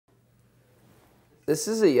This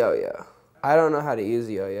is a yo-yo. I don't know how to use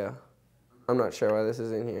a yo-yo. I'm not sure why this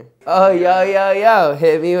is in here. Oh, yo,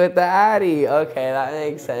 hit me with the Addy. Okay, that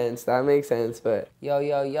makes sense. That makes sense, but yo,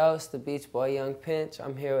 it's the Beach Boy Young Pinch.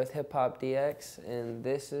 I'm here with Hip Hop DX, and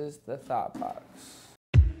this is the Thought Box.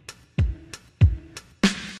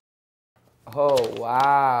 Oh,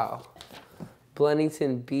 wow.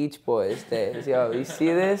 Blunnington Beach Boys days. Yo, you see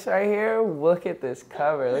this right here? Look at this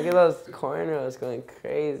cover. Look at those cornrows going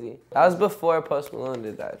crazy. That was before Post Malone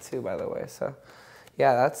did that too, by the way. So,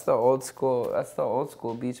 yeah, that's the old school. That's the old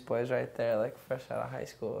school Beach Boys right there, like fresh out of high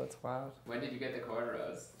school. It's wild. When did you get the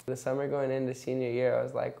cornrows? The summer going into senior year, I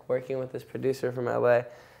was like working with this producer from LA.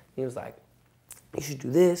 He was like, "You should do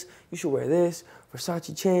this. You should wear this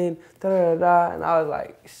Versace chain." Da da da da. And I was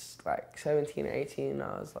like 17 or 18.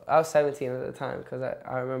 I was 17 at the time because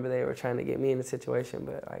I remember they were trying to get me in a situation,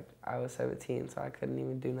 but like I was 17, so I couldn't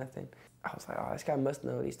even do nothing. I was like, oh, this guy must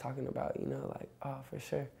know what he's talking about, you know, like, oh, for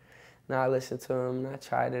sure. Now I listened to him and I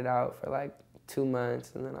tried it out for like 2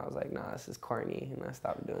 months, and then I was like, nah, this is corny, and I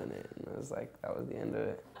stopped doing it, and I was like, that was the end of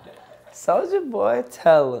it. Soulja Boy,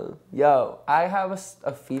 tell him. Yo, I have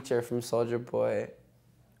a feature from Soulja Boy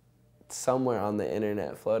somewhere on the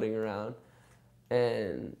internet floating around,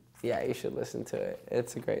 and yeah, you should listen to it.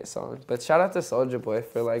 It's a great song. But shout out to Soulja Boy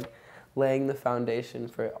for like laying the foundation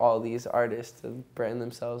for all these artists to brand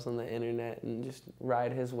themselves on the internet and just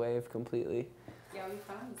ride his wave completely. Yeah, we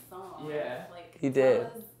found the song. Yeah. Like, He did.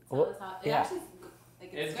 Tell us how, yeah. actually,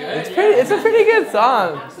 like, It's good. good. It's a pretty good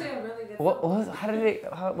song. Actually a really good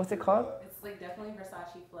song. What's it called? It's like definitely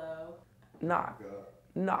Versace flow.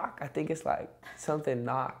 Knock. I think it's like something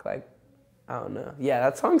knock. Like, I don't know. Yeah,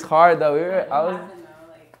 that song's hard though.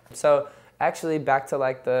 So actually back to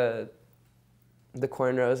like the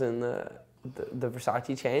cornrows and the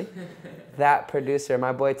Versace chain. That producer,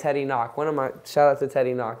 my boy Teddy Knock, shout out to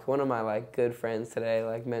Teddy Knock, one of my like good friends today,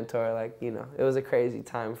 like mentor, like, you know, it was a crazy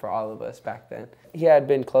time for all of us back then. He had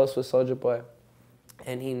been close with Soulja Boy,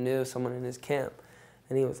 and he knew someone in his camp,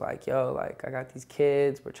 and he was like, yo, like, I got these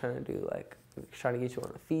kids, we're trying to get you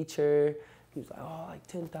on a feature. He was like, oh, like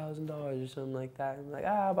 $10,000 or something like that. I'm like,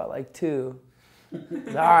 about like 2.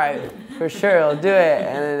 All right, for sure, I'll do it.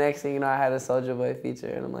 And the next thing you know, I had a Soulja Boy feature,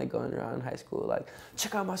 and I'm like going around high school, like,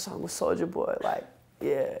 check out my song with Soulja Boy. Like,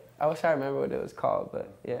 yeah. I wish I remember what it was called,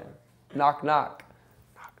 but yeah. Knock, knock.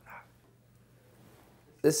 Knock, knock.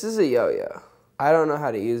 This is a yo-yo. I don't know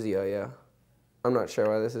how to use a yo-yo. I'm not sure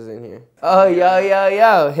why this is in here. Oh,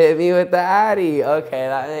 yo, hit me with the Addy. Okay,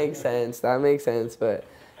 that makes sense. That makes sense, but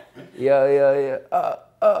yo.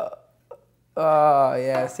 Oh,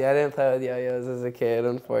 yeah, see, I didn't play with yo-yos as a kid,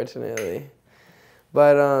 unfortunately.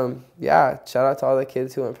 But, yeah, shout out to all the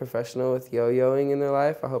kids who went professional with yo-yoing in their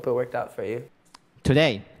life. I hope it worked out for you.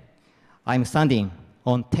 Today, I'm standing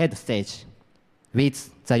on TED stage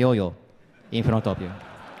with the yo-yo in front of you.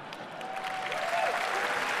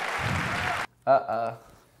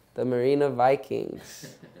 The Marina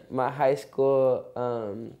Vikings. My high school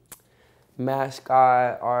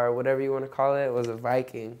mascot, or whatever you want to call it, was a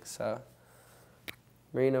Viking, so...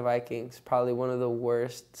 Marina Vikings, probably one of the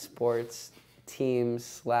worst sports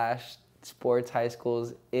teams / sports high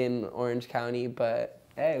schools in Orange County, but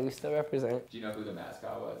hey, we still represent. Do you know who the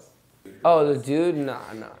mascot was? Oh, the dude? Nah.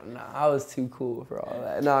 I was too cool for all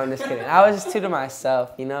that. No, I'm just kidding. I was just too to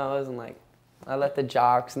myself, you know? I wasn't like, I let the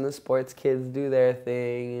jocks and the sports kids do their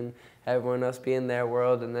thing and everyone else be in their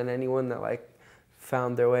world, and then anyone that like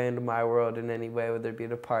found their way into my world in any way, whether it be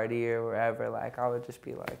at a party or wherever, like I would just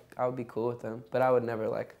be like, I would be cool with them, but I would never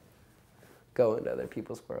like go into other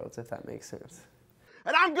people's worlds, if that makes sense.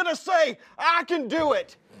 And I'm gonna say, I can do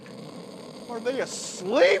it. Are they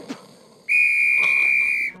asleep?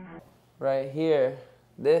 Right here,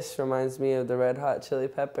 this reminds me of the Red Hot Chili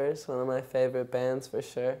Peppers, one of my favorite bands for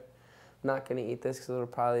sure. I'm not gonna eat this because it'll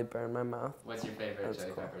probably burn my mouth. What's your favorite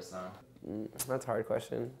Chili Peppers song? That's a hard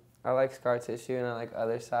question. I like Scar Tissue, and I like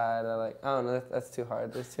Other Side. I don't know, that's too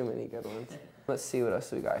hard. There's too many good ones. Let's see what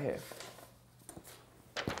else we got here.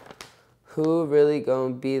 Who really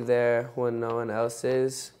gonna be there when no one else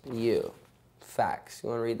is? You. Facts. You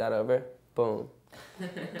wanna read that over? Boom.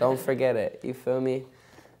 Don't forget it. You feel me?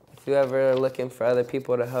 If you ever are looking for other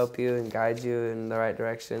people to help you and guide you in the right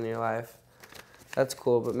direction in your life, that's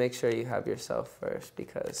cool, but make sure you have yourself first,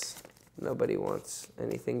 because nobody wants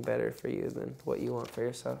anything better for you than what you want for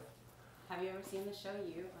yourself. Have you ever seen the show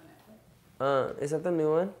You on Netflix? Is that the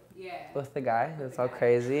new one? Yeah. With the guy that's all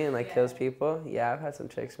crazy and like kills people? Yeah, I've had some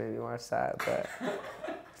chicks make me watch that, but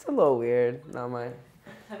it's a little weird. Not my...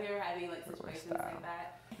 Have you ever had any like situations like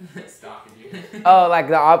that? Stalking you. Oh, like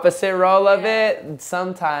the opposite role of it?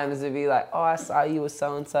 Sometimes it'd be like, oh, I saw you with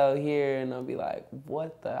so-and-so here. And I'll be like,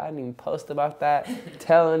 what the? I didn't even post about that.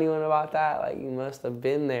 Tell anyone about that. Like, you must have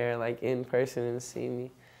been there, like, in person and seen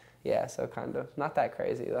me. Yeah, so kind of. Not that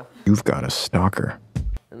crazy, though. You've got a stalker.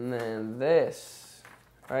 And then this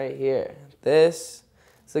right here. This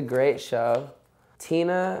is a great show.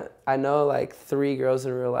 Tina, I know like 3 girls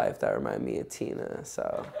in real life that remind me of Tina,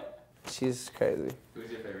 so she's crazy.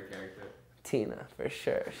 Who's your favorite character? Tina, for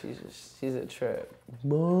sure. She's a trip.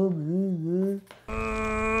 Mom.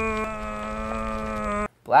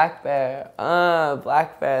 Black Bear.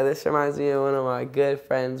 Black Bear. This reminds me of one of my good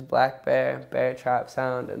friends, Black Bear, Bear Trap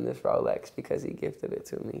Sound, and this Rolex because he gifted it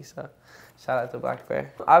to me. So shout out to Black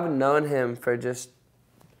Bear. I've known him for just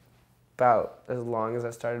about as long as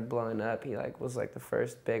I started blowing up. He like was like the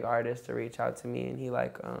first big artist to reach out to me, and he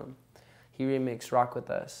like he remixed Rock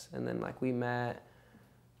With Us, and then like we met,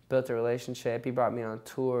 built a relationship. He brought me on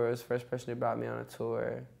tours, first person who brought me on a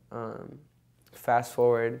tour. Fast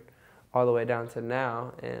forward all the way down to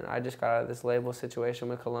now, and I just got out of this label situation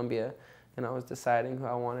with Columbia, and I was deciding who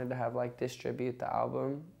I wanted to have like distribute the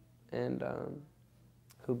album, and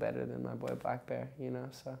who better than my boy Black Bear, you know?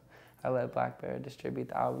 So I let Black Bear distribute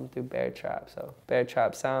the album through Bear Trap. So Bear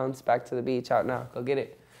Trap Sounds, Back to the Beach, out now. Go get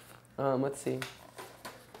it. Let's see.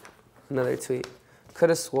 Another tweet. Could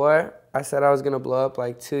have swore I said I was gonna blow up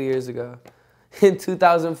like 2 years ago. In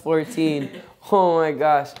 2014. Oh my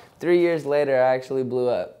gosh. 3 years later, I actually blew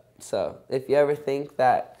up. So if you ever think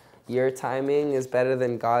that your timing is better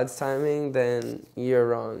than God's timing, then you're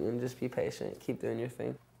wrong. And just be patient. Keep doing your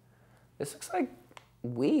thing. This looks like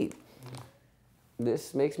weed.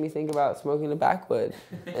 This makes me think about smoking a backwood,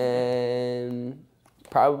 and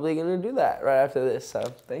probably gonna do that right after this, so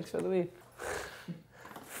thanks for the weed.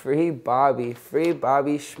 Free Bobby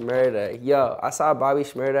Shmurda. Yo, I saw Bobby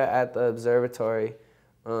Shmurda at the observatory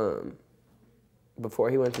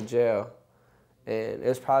before he went to jail, and it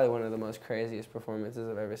was probably one of the most craziest performances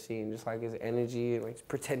I've ever seen. Just like his energy, and like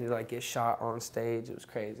pretending to like get shot on stage, it was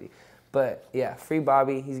crazy. But yeah, free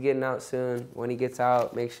Bobby, he's getting out soon. When he gets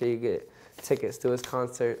out, make sure you get tickets to his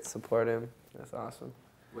concert, support him. That's awesome.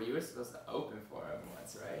 Well, you were supposed to open for him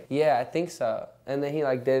once, right? Yeah, I think so. And then he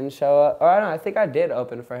like didn't show up. Or I don't know, I think I did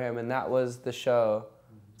open for him, and that was the show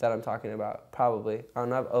that I'm talking about, probably. I don't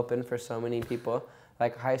know, I've opened for so many people.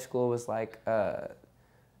 Like high school was like an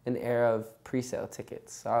era of pre-sale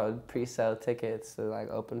tickets. So I would pre-sale tickets to like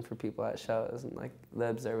open for people at shows, and like the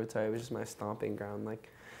observatory was just my stomping ground. Like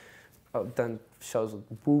I've done shows with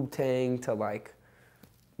Wu-Tang to like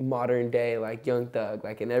modern day, like Young Thug,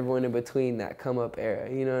 like, and everyone in between that come up era,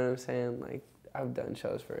 you know what I'm saying? Like, I've done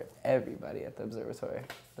shows for everybody at the observatory,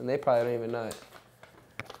 and they probably don't even know it.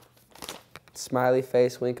 Smiley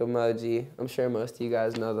face, wink emoji. I'm sure most of you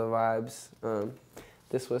guys know the vibes.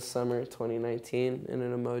 This was summer 2019 in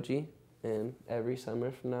an emoji, and every summer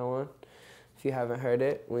from now on. If you haven't heard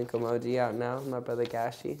it, wink emoji out now. My brother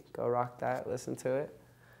Gashi, go rock that, listen to it.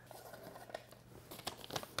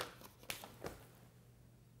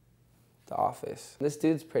 The Office. This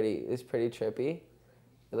dude's pretty trippy.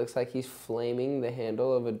 It looks like he's flaming the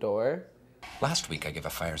handle of a door. Last week I gave a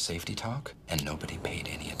fire safety talk and nobody paid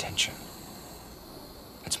any attention.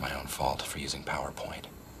 It's my own fault for using PowerPoint.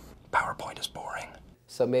 PowerPoint is boring.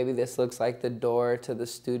 So maybe this looks like the door to the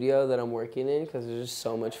studio that I'm working in, because there's just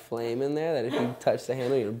so much flame in there that if you touch the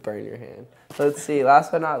handle, you'll burn your hand. So let's see,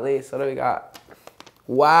 last but not least, what do we got?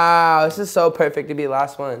 Wow, this is so perfect to be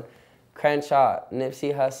last one. Crenshaw,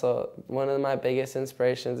 Nipsey Hussle, one of my biggest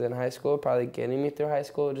inspirations in high school, probably getting me through high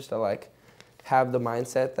school, just to like have the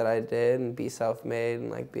mindset that I did and be self-made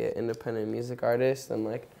and like be an independent music artist and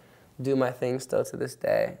like do my thing still to this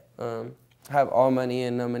day. I have all money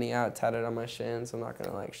in, no money out tatted on my shins. I'm not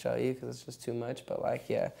gonna like show you because it's just too much, but like,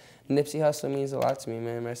 yeah. Nipsey Hussle means a lot to me,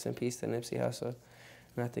 man. Rest in peace to Nipsey Hussle.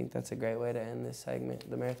 And I think that's a great way to end this segment.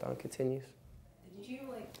 The marathon continues. Did you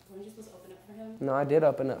like, weren't you supposed to open up for him? No, I did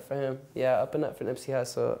open up for him. Yeah, open up for Nipsey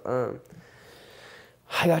Hussle.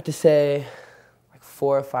 I got to say like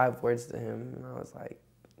 4 or 5 words to him, and I was like,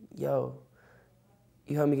 yo,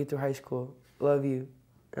 you helped me get through high school. Love you.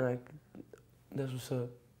 And like, that's what's up.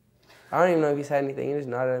 I don't even know if he said anything. He just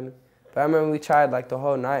nodded at me. But I remember we tried like the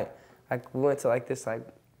whole night. Like we went to like this like,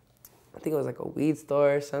 I think it was like a weed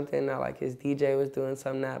store or something that like his DJ was doing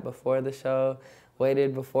something at before the show.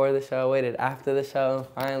 Waited before the show, waited after the show, and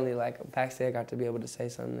finally, like, backstage, I got to be able to say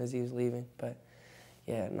something as he was leaving. But,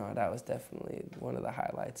 yeah, no, that was definitely one of the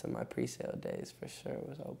highlights of my pre-sale days, for sure,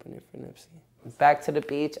 was opening for Nipsey. Back to the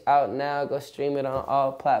Beach, out now. Go stream it on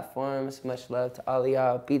all platforms. Much love to all of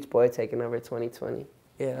y'all. Beach Boy taking over 2020.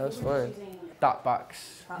 Yeah, that was fun. Dot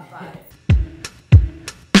box. Top 5.